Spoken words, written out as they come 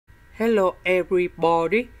Hello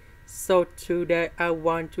everybody. So today I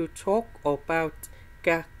want to talk about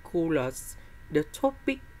calculus. The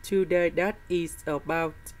topic today that is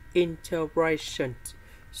about integration.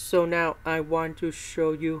 So now I want to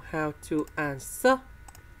show you how to answer.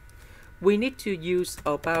 We need to use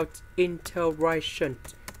about integration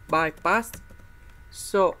by past.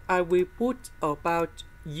 So I will put about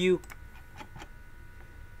u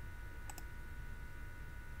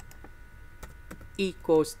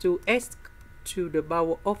equals to s to the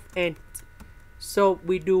power of n. So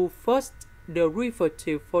we do first the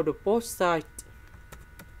derivative for the both sides,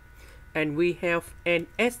 and we have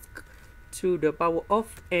ns to the power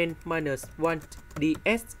of n minus 1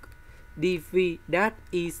 ds dv, that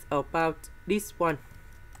is about this one.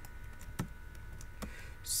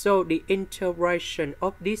 So the integration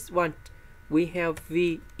of this one, we have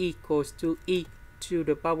v equals to e to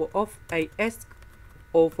the power of as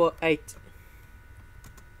over 8.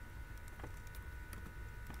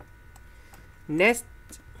 Next,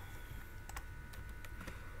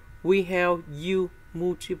 we have u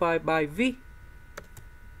multiplied by v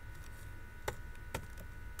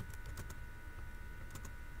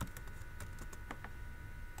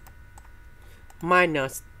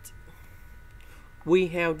minus, we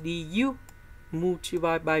have du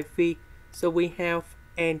multiplied by v, so we have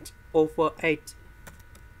n over 8.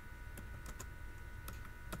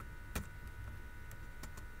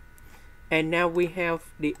 And now we have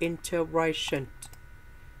the integration,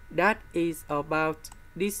 that is about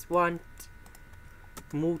this one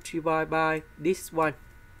multiplied by this one.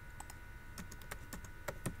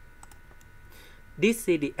 This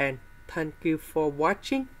is the end. Thank you for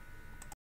watching.